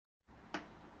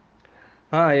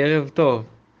היי, ערב טוב.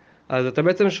 אז אתה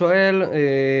בעצם שואל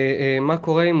מה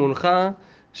קורה עם מונחה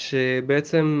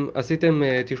שבעצם עשיתם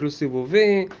תשאול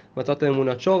סיבובי, מצאתם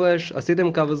אמונת שורש,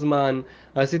 עשיתם קו זמן,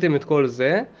 עשיתם את כל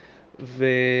זה, ו,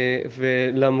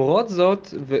 ולמרות זאת,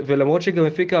 ולמרות שהיא גם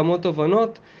הפיקה המון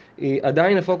תובנות,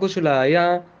 עדיין הפוקוס שלה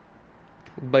היה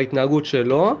בהתנהגות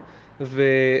שלו,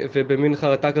 ובמין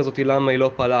חרטה כזאת למה היא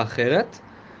לא פעלה אחרת.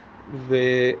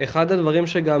 ואחד הדברים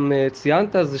שגם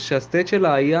ציינת זה שהסטייט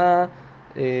שלה היה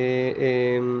אה,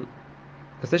 אה,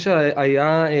 הסטייט שלה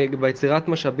היה ביצירת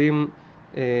משאבים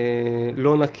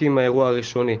לא נקים מהאירוע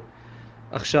הראשוני.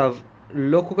 עכשיו,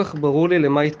 לא כל כך ברור לי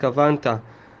למה התכוונת.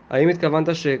 האם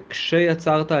התכוונת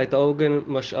שכשיצרת את העוגן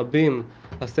משאבים,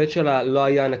 הסט שלה לא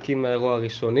היה נקי מהאירוע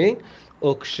הראשוני,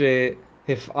 או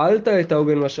כשהפעלת את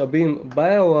העוגן משאבים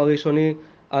באירוע הראשוני,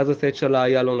 אז הסט שלה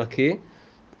היה לא נקי?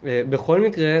 בכל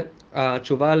מקרה,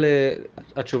 התשובה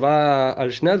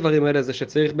על שני הדברים האלה זה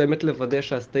שצריך באמת לוודא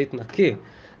שהסטייט נקי.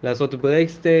 לעשות ברייק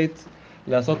סטייט,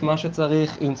 לעשות מה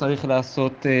שצריך, אם צריך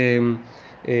לעשות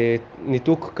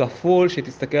ניתוק כפול, שהיא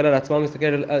תסתכל על עצמה,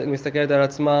 מסתכלת על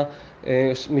עצמה,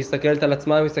 מסתכלת על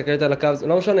עצמה, מסתכלת על הקו,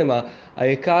 לא משנה מה.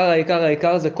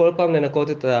 העיקר זה כל פעם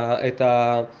לנקות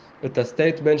את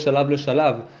הסטייט בין שלב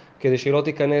לשלב, כדי שהיא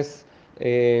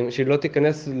לא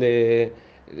תיכנס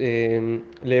אה,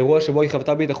 לאירוע שבו היא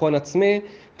חוותה ביטחון עצמי,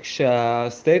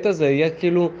 כשהסטייט הזה יהיה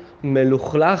כאילו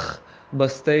מלוכלך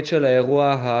בסטייט של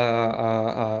האירוע,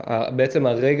 בעצם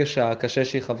הרגש הקשה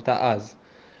שהיא חוותה אז.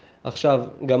 עכשיו,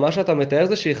 גם מה שאתה מתאר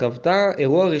זה שהיא חוותה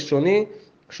אירוע ראשוני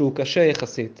שהוא קשה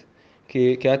יחסית,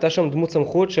 כי הייתה שם דמות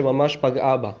סמכות שממש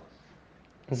פגעה בה.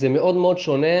 זה מאוד מאוד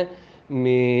שונה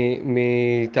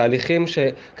מתהליכים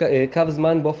שקו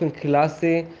זמן באופן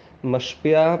קלאסי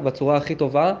משפיע בצורה הכי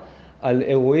טובה על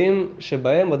אירועים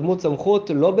שבהם הדמות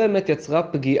סמכות לא באמת יצרה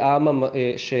פגיעה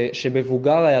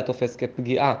שמבוגר היה תופס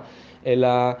כפגיעה, אלא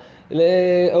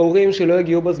להורים שלא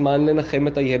הגיעו בזמן לנחם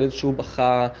את הילד שהוא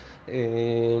בכה,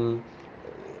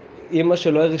 אימא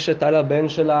שלא הרשתה לבן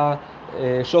שלה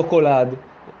שוקולד.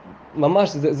 ממש,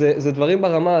 זה דברים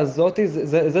ברמה הזאת,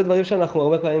 זה דברים שאנחנו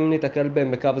הרבה פעמים ניתקל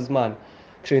בהם בקו זמן.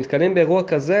 כשנתקלים באירוע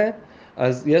כזה,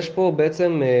 אז יש פה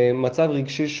בעצם מצב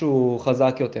רגשי שהוא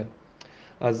חזק יותר.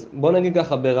 אז בוא נגיד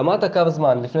ככה, ברמת הקו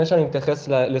זמן, לפני שאני מתייחס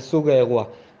לסוג האירוע,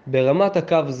 ברמת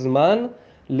הקו זמן,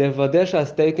 לוודא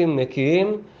שהסטייטים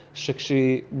נקיים,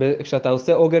 שכשאתה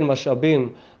עושה עוגן משאבים,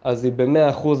 אז היא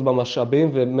ב-100% במשאבים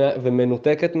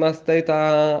ומנותקת מהסטייט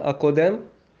הקודם,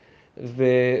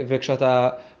 וכשאתה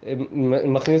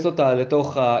מכניס אותה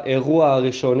לתוך האירוע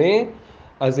הראשוני,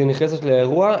 אז היא נכנסת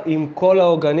לאירוע עם כל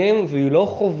העוגנים, והיא לא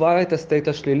חובה את הסטייט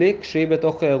השלילי כשהיא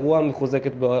בתוך האירוע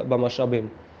מחוזקת במשאבים.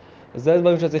 זה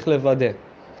דברים שצריך לוודא.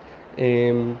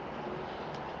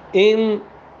 אם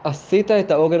עשית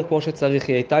את העוגן כמו שצריך,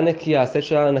 היא הייתה נקייה, הסט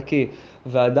שלה נקי,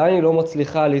 ועדיין היא לא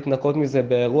מצליחה להתנקות מזה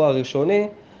באירוע הראשוני,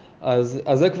 אז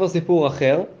זה כבר סיפור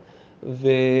אחר,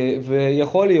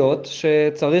 ויכול להיות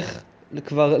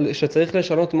שצריך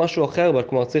לשנות משהו אחר,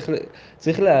 כלומר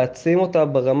צריך להעצים אותה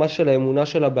ברמה של האמונה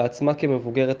שלה בעצמה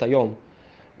כמבוגרת היום,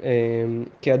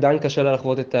 כי עדיין קשה לה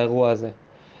לחוות את האירוע הזה.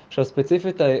 עכשיו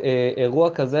ספציפית אירוע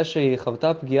כזה שהיא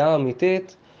חוותה פגיעה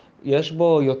אמיתית, יש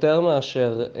בו יותר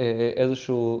מאשר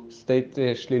איזשהו סטייט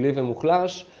שלילי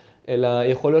ומוחלש, אלא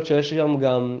יכול להיות שיש שם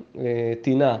גם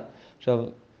טינה. עכשיו,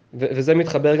 וזה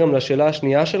מתחבר גם לשאלה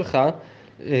השנייה שלך,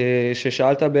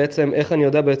 ששאלת בעצם איך אני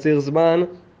יודע בציר זמן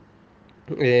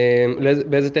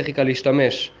באיזה טכניקה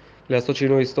להשתמש, לעשות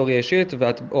שינוי היסטוריה אישית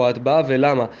או הטבעה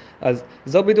ולמה. אז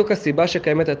זו בדיוק הסיבה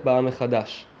שקיימת הטבעה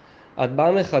מחדש.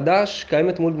 הטבעה מחדש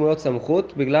קיימת מול דמויות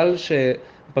סמכות בגלל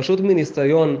שפשוט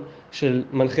מניסיון של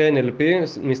מנחה NLP,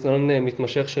 ניסיון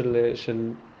מתמשך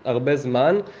של הרבה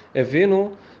זמן,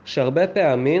 הבינו שהרבה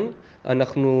פעמים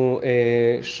אנחנו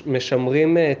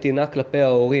משמרים טינה כלפי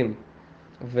ההורים,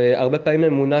 והרבה פעמים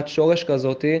אמונת שורש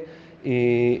כזאת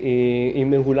היא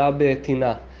מהולה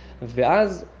בטינה.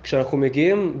 ואז כשאנחנו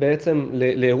מגיעים בעצם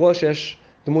לאירוע שיש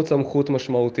דמות סמכות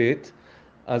משמעותית,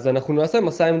 אז אנחנו נעשה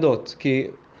מסע עמדות, כי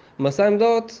מסע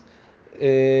עמדות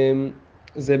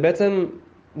זה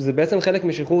בעצם חלק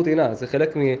משחרור טינה, זה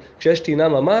חלק כשיש טינה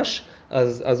ממש,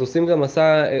 אז עושים גם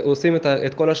עושים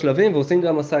את כל השלבים ועושים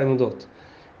גם מסע עמדות.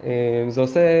 זה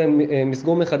עושה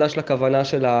מסגור מחדש לכוונה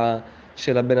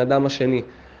של הבן אדם השני.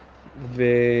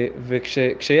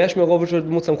 וכשיש מעורבות של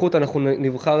דמות סמכות, אנחנו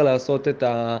נבחר לעשות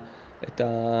את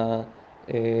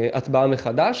ההצבעה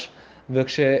מחדש,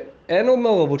 וכשאין עוד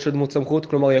מעורבות של דמות סמכות,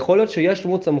 כלומר יכול להיות שיש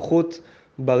דמות סמכות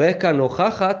ברקע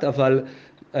נוכחת, אבל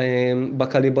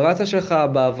בקליברציה שלך,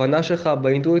 בהבנה שלך,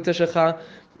 באינטואיציה שלך,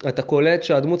 אתה קולט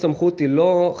שהדמות סמכות היא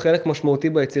לא חלק משמעותי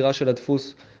ביצירה של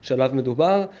הדפוס שעליו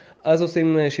מדובר, אז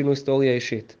עושים שינוי היסטוריה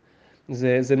אישית.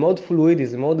 זה מאוד פלואידי,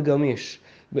 זה מאוד גמיש.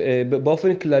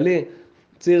 באופן כללי,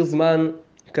 ציר זמן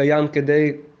קיים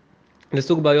כדי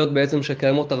לסוג בעיות בעצם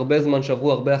שקיימות הרבה זמן,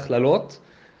 שעברו הרבה הכללות,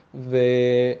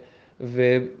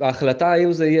 וההחלטה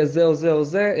האם זה יהיה זה או זה או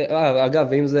זה, אגב,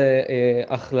 ואם זה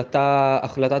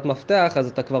החלטת מפתח, אז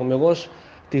אתה כבר מראש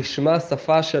תשמע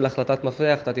שפה של החלטת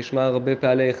מפתח, אתה תשמע הרבה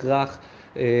פעלי הכרח,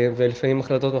 ולפעמים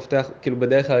החלטות מפתח, כאילו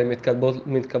בדרך כלל הן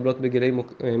מתקבלות בגילים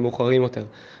מאוחרים יותר.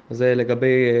 זה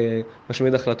לגבי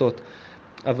משמיד החלטות.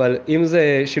 אבל אם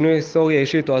זה שינוי היסטוריה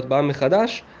אישית או הטבעה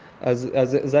מחדש, אז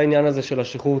זה העניין הזה של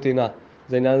השחרור טינה,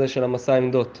 זה העניין הזה של המסע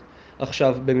עמדות.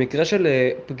 עכשיו, במקרה של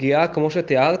פגיעה כמו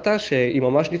שתיארת, שהיא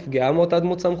ממש נפגעה מאותה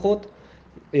דמות סמכות,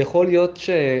 יכול להיות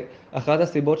שאחת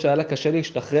הסיבות שהיה לה קשה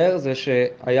להשתחרר זה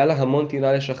שהיה לה המון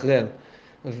טינה לשחרר.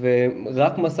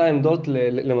 ורק מסע עמדות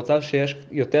למצב שיש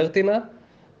יותר טינה,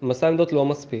 מסע עמדות לא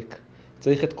מספיק.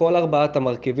 צריך את כל ארבעת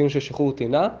המרכיבים של שחרור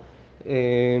טינה,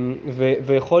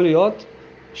 ויכול להיות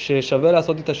ששווה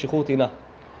לעשות את השחרור טינה.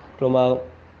 כלומר,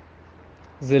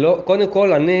 זה לא, קודם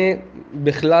כל אני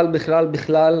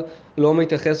בכלל לא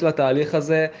מתייחס לתהליך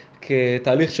הזה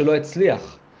כתהליך שלא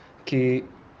הצליח, כי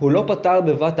הוא לא פתר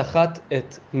בבת אחת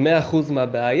את 100%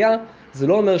 מהבעיה, זה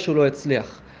לא אומר שהוא לא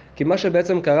הצליח. כי מה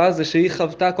שבעצם קרה זה שהיא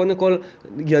חוותה, קודם כל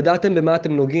ידעתם במה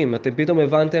אתם נוגעים, אתם פתאום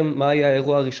הבנתם מה היה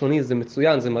האירוע הראשוני, זה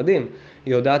מצוין, זה מדהים.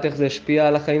 היא יודעת איך זה השפיע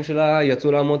על החיים שלה,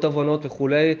 יצאו לה המון תובנות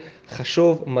וכולי,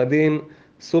 חשוב, מדהים,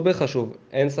 סופר חשוב,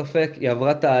 אין ספק, היא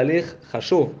עברה תהליך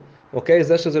חשוב. אוקיי?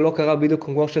 זה שזה לא קרה בדיוק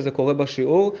כמו שזה קורה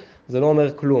בשיעור, זה לא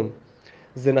אומר כלום.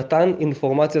 זה נתן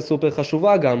אינפורמציה סופר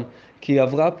חשובה גם, כי היא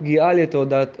עברה פגיעה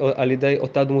על ידי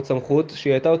אותה דמות סמכות,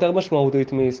 שהיא הייתה יותר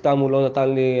משמעותית מסתם הוא לא נתן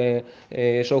לי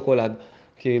שוקולד.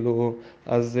 כאילו,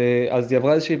 אז היא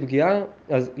עברה איזושהי פגיעה,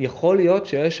 אז יכול להיות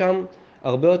שיש שם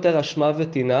הרבה יותר אשמה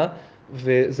וטינה,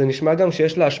 וזה נשמע גם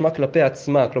שיש לה אשמה כלפי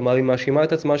עצמה, כלומר היא מאשימה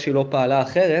את עצמה שהיא לא פעלה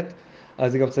אחרת,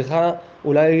 אז היא גם צריכה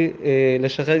אולי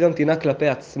לשחרר גם טינה כלפי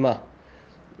עצמה.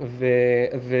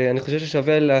 ואני חושב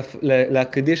ששווה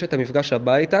להקדיש את המפגש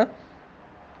הביתה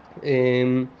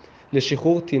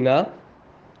לשחרור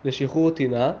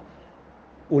טינה,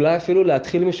 אולי אפילו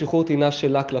להתחיל משחרור טינה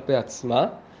שלה כלפי עצמה,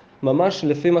 ממש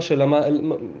לפי מה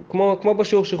כמו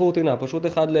בשיעור שחרור טינה, פשוט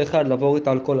אחד לאחד לעבור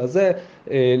איתה על כל הזה,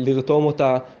 לרתום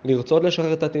אותה, לרצות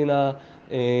לשחרר את הטינה,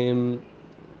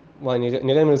 וואי,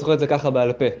 נראה אם אני זוכר את זה ככה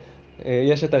בעל פה.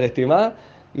 יש את הרתימה,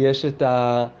 יש את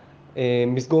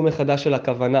המסגור מחדש של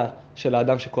הכוונה של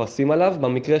האדם שכועסים עליו,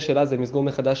 במקרה שלה זה מסגור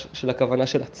מחדש של הכוונה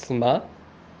של עצמה,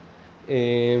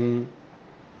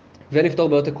 ולפתור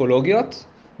בעיות אקולוגיות,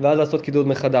 ואז לעשות קידוד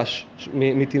מחדש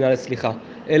מטינה לסליחה.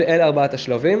 אלה ארבעת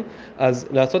השלבים, אז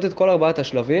לעשות את כל ארבעת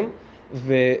השלבים,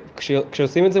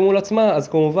 וכשעושים את זה מול עצמה, אז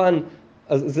כמובן,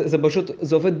 אז זה פשוט,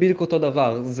 זה עובד בדיוק אותו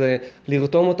דבר, זה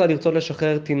לרתום אותה, לרצות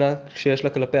לשחרר טינה שיש לה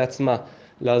כלפי עצמה,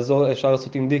 לעזור, אפשר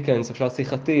לעשות עם דיקנס, אפשר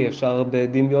שיחתי, אפשר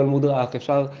בדמיון מודרך,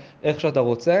 אפשר איך שאתה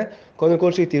רוצה, קודם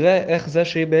כל שהיא תראה איך זה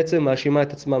שהיא בעצם מאשימה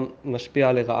את עצמה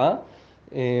משפיעה לרעה,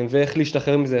 ואיך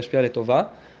להשתחרר מזה ישפיע לטובה,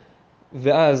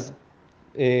 ואז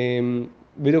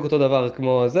בדיוק אותו דבר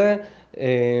כמו זה,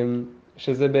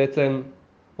 שזה בעצם,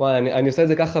 וואי, אני עושה את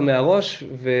זה ככה מהראש,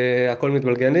 והכל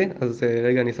מתבלגן לי, אז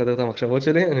רגע אני אסדר את המחשבות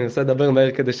שלי, אני אנסה לדבר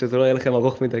מהר כדי שזה לא יהיה לכם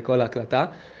ארוך מדי כל ההקלטה.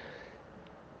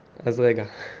 אז רגע,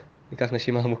 ניקח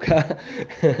נשימה עמוקה.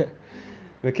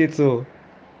 בקיצור,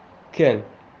 כן.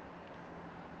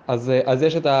 אז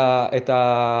יש את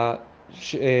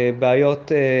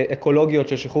הבעיות אקולוגיות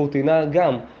של שחרור טינה,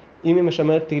 גם אם היא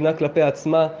משמרת טינה כלפי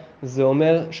עצמה, זה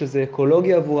אומר שזה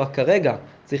אקולוגיה עבורה כרגע,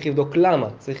 צריך לבדוק למה,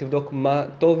 צריך לבדוק מה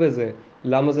טוב בזה,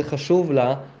 למה זה חשוב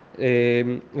לה,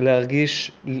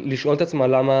 להרגיש, לשאול את עצמה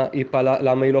למה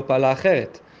היא לא פעלה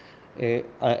אחרת.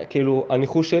 כאילו,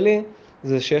 הניחוש שלי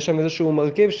זה שיש שם איזשהו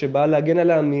מרכיב שבא להגן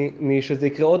עליה משזה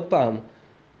יקרה עוד פעם.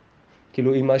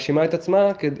 כאילו, היא מאשימה את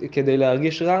עצמה כדי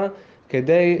להרגיש רע,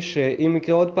 כדי שאם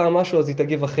יקרה עוד פעם משהו, אז היא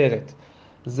תגיב אחרת.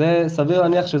 זה סביר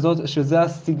להניח שזה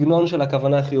הסגנון של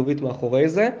הכוונה החיובית מאחורי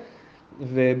זה,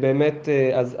 ובאמת,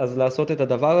 אז לעשות את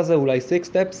הדבר הזה, אולי 6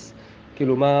 steps,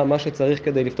 כאילו מה שצריך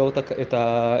כדי לפתור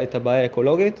את הבעיה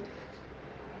האקולוגית.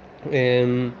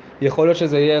 יכול להיות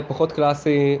שזה יהיה פחות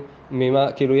קלאסי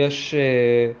כאילו יש,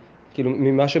 כאילו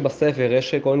ממה שבספר,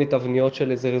 יש כל מיני תבניות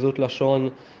של זריזות לשון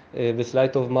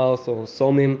וסלייט אוף מאוס או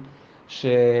סומים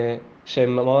שהן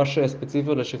ממש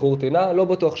ספציפיות לשחרור טינה, לא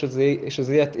בטוח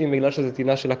שזה יתאים בגלל שזה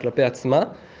טינה שלה כלפי עצמה.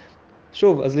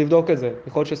 שוב, אז לבדוק את זה,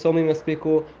 יכול להיות שסומים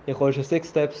יספיקו, יכול להיות ש6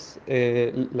 steps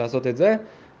לעשות את זה,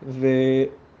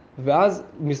 ואז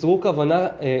מסגור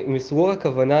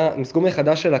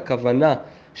מחדש של הכוונה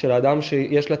של האדם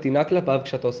שיש לה טינה כלפיו,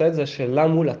 כשאתה עושה את זה שלה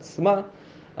מול עצמה,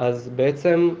 אז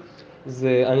בעצם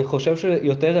אני חושב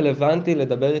שיותר רלוונטי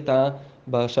לדבר איתה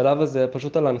בשלב הזה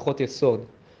פשוט על הנחות יסוד.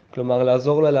 כלומר,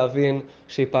 לעזור לה להבין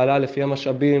שהיא פעלה לפי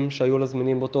המשאבים שהיו לה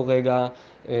זמינים באותו רגע,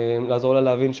 לעזור לה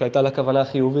להבין שהייתה לה כוונה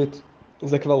חיובית.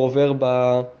 זה כבר עובר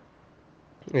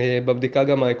בבדיקה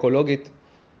גם האקולוגית.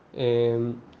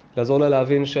 לעזור לה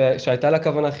להבין שהייתה לה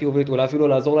כוונה חיובית, אולי אפילו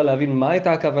לעזור לה להבין מה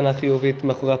הייתה הכוונה החיובית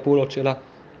מאחורי הפעולות שלה.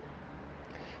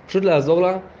 פשוט לעזור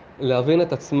לה להבין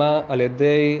את עצמה על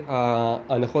ידי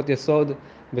ההנחות יסוד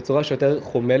בצורה שיותר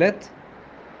חומלת,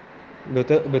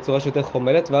 בצורה שיותר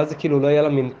חומלת, ואז זה כאילו לא יהיה לה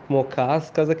מין כמו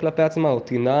כעס כזה כלפי עצמה, או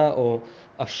טינה, או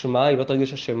אשמה, היא לא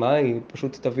תרגיש אשמה, היא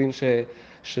פשוט תבין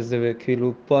שזה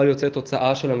כאילו פועל יוצא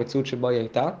תוצאה של המציאות שבה היא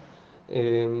הייתה,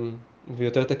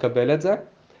 ויותר תקבל את זה.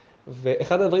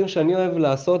 ואחד הדברים שאני אוהב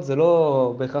לעשות זה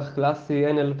לא בהכרח קלאסי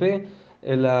NLP,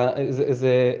 אלא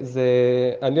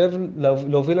אני אוהב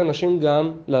להוביל אנשים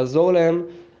גם, לעזור להם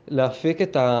להפיק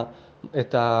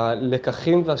את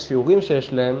הלקחים והשיעורים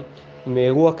שיש להם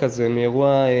מאירוע כזה,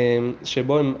 מאירוע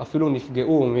שבו הם אפילו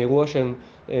נפגעו, מאירוע שהם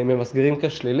ממסגרים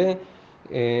כשלילי.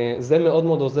 זה מאוד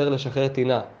מאוד עוזר לשחרר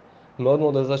טינה. מאוד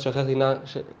מאוד עוזר לשחרר טינה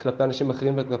כלפי אנשים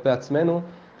אחרים וכלפי עצמנו,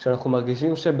 כשאנחנו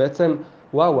מרגישים שבעצם,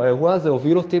 וואו, האירוע הזה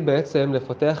הוביל אותי בעצם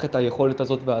לפתח את היכולת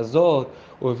הזאת והזאת,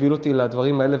 הוא הוביל אותי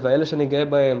לדברים האלה והאלה שאני גאה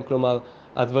בהם. כלומר,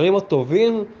 הדברים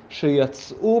הטובים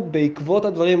שיצאו בעקבות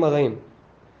הדברים הרעים.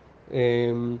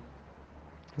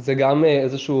 זה גם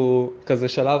איזשהו כזה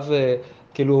שלב,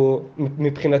 כאילו,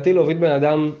 מבחינתי להוביל בן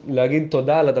אדם להגיד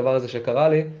תודה על הדבר הזה שקרה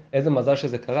לי, איזה מזל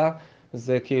שזה קרה,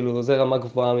 זה כאילו, זה רמה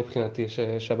גבוהה מבחינתי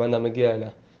שהבן אדם מגיע אליה,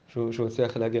 שהוא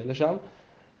הצליח להגיע לשם.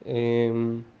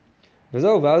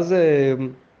 וזהו, ואז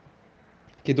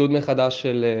קידוד מחדש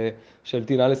של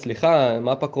טינה לסליחה,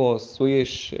 מפקרוס,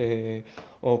 סוויש,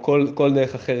 או כל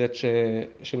דרך אחרת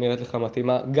שנראית לך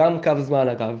מתאימה. גם קו זמן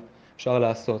אגב, אפשר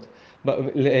לעשות.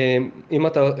 אם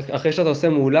אחרי שאתה עושה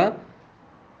מעולה,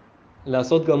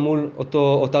 לעשות גם מול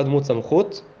אותה דמות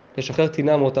סמכות, לשחרר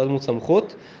טינה מאותה דמות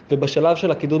סמכות, ובשלב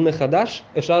של הקידוד מחדש,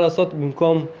 אפשר לעשות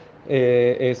במקום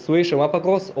סוויש או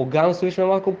מפקרוס, או גם סוויש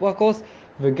ומפקרוס,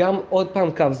 וגם עוד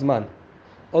פעם קו זמן.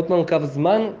 עוד פעם קו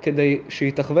זמן, כדי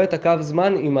שהיא תחווה את הקו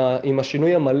זמן עם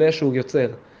השינוי המלא שהוא יוצר,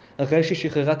 אחרי שהיא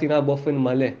שחררה טינה באופן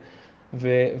מלא.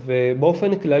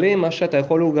 ובאופן כללי, מה שאתה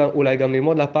יכול אולי גם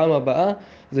ללמוד לפעם הבאה,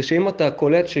 זה שאם אתה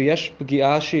קולט שיש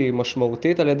פגיעה שהיא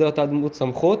משמעותית על ידי אותה דמות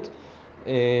סמכות,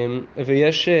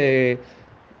 ויש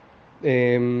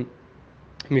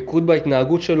מיקוד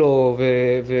בהתנהגות שלו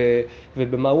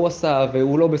ובמה הוא עשה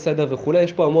והוא לא בסדר וכו',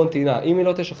 יש פה המון טינה. אם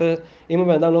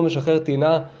הבן אדם לא משחרר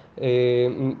טינה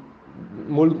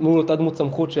מול אותה דמות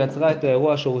סמכות שיצרה את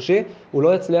האירוע השורשי, הוא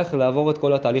לא יצליח לעבור את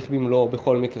כל התהליך במלואו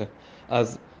בכל מקרה.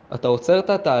 אז אתה עוצר את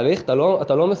התהליך,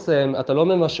 אתה לא מסיים, אתה לא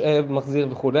ממשאב, מחזיר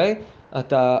וכו',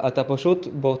 אתה פשוט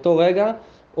באותו רגע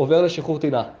עובר לשחרור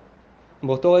טינה.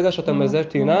 באותו רגע שאתה מזהה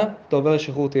טינה, אתה עובר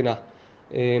לשחרור טינה.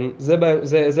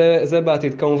 זה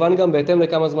בעתיד. כמובן גם בהתאם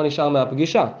לכמה זמן נשאר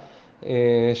מהפגישה,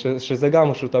 שזה גם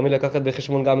משהו, תמיד לקחת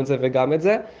בחשבון גם את זה וגם את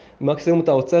זה. מקסימום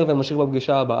אתה עוצר ומשאיר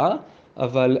בפגישה הבאה,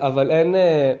 אבל אין,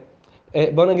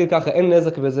 בוא נגיד ככה, אין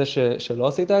נזק בזה שלא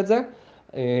עשית את זה,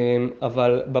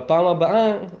 אבל בפעם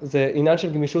הבאה זה עניין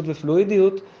של גמישות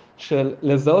ופלואידיות, של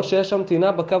לזהות שיש שם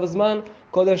טינה בקו זמן,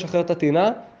 קודם לשחרר את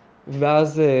הטינה,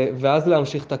 ואז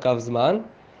להמשיך את הקו זמן,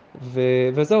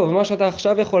 וזהו. ומה שאתה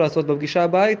עכשיו יכול לעשות בפגישה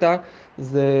הבאה איתה,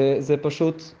 זה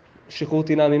פשוט שחרור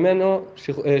טינה ממנו,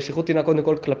 שחרור טינה קודם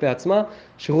כל כלפי עצמה,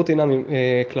 שחרור טינה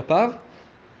כלפיו,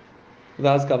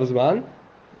 ואז קו זמן.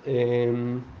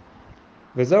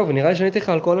 וזהו, ונראה לי שעניתי לך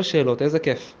על כל השאלות, איזה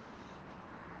כיף.